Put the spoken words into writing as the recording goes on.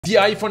The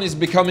iPhone is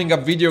becoming a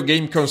video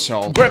game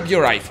console. Grab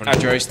your iPhone, a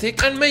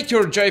joystick, and make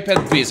your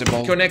joypad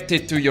visible. Connect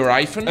it to your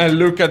iPhone and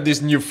look at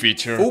this new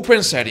feature.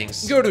 Open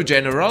settings, go to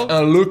general,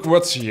 and look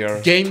what's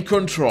here. Game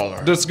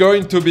controller. There's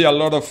going to be a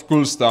lot of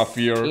cool stuff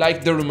here,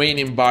 like the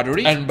remaining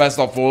battery, and best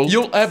of all,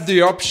 you'll have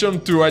the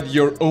option to add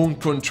your own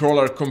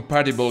controller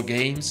compatible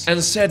games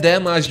and set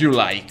them as you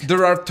like.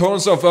 There are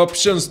tons of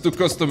options to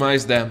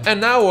customize them. And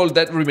now all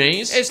that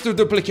remains is to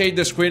duplicate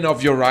the screen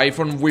of your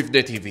iPhone with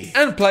the TV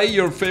and play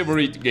your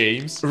favorite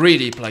games.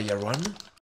 Ready, Player One?